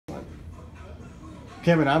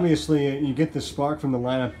Kevin, obviously you get the spark from the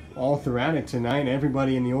lineup all throughout it tonight.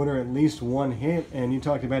 Everybody in the order at least one hit, and you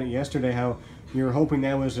talked about it yesterday how you were hoping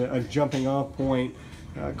that was a jumping off point.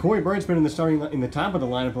 Corey Bird's been in the top of the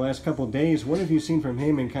lineup the last couple of days. What have you seen from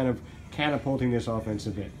him in kind of catapulting this offense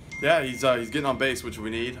a bit? Yeah, he's getting on base, which we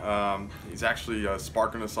need. He's actually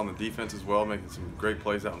sparking us on the defense as well, making some great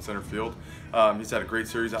plays out in center field. He's had a great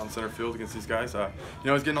series out in center field against these guys.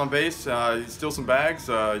 He's getting on base. He steals some bags.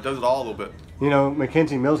 He does it all a little bit.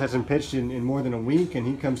 Mackenzie Mills hasn't pitched in more than a week, and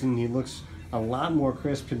he comes in and he looks a lot more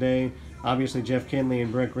crisp today. Obviously, Jeff Kenley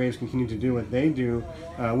and Brett Graves continue to do what they do.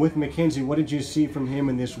 With Mackenzie, what did you see from him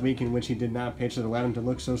in this week in which he did not pitch that allowed him to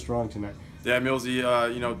look so strong tonight? Yeah, Millsy,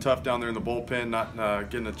 tough down there in the bullpen, not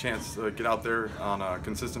getting a chance to get out there on a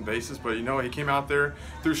consistent basis. But, he came out there,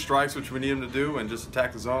 threw strikes, which we need him to do, and just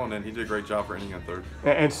attack the zone, and he did a great job for inning at third.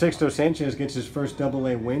 And Sixto Sanchez gets his first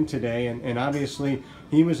Double-A win today, and obviously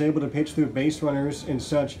he was able to pitch through base runners and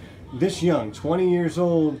such. This young, 20 years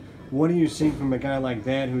old, what do you see from a guy like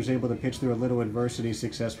that who's able to pitch through a little adversity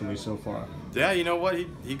successfully so far? Yeah, you know what?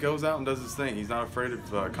 He goes out and does his thing. He's not afraid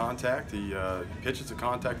of contact. He pitches to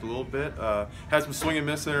contact a little bit. Has some swing and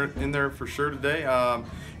miss in there for sure today.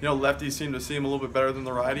 Lefties seem to see him a little bit better than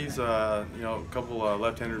the righties. A couple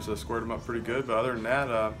left-handers squared him up pretty good. But other than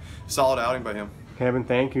that, solid outing by him. Kevin,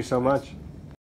 thank you so much.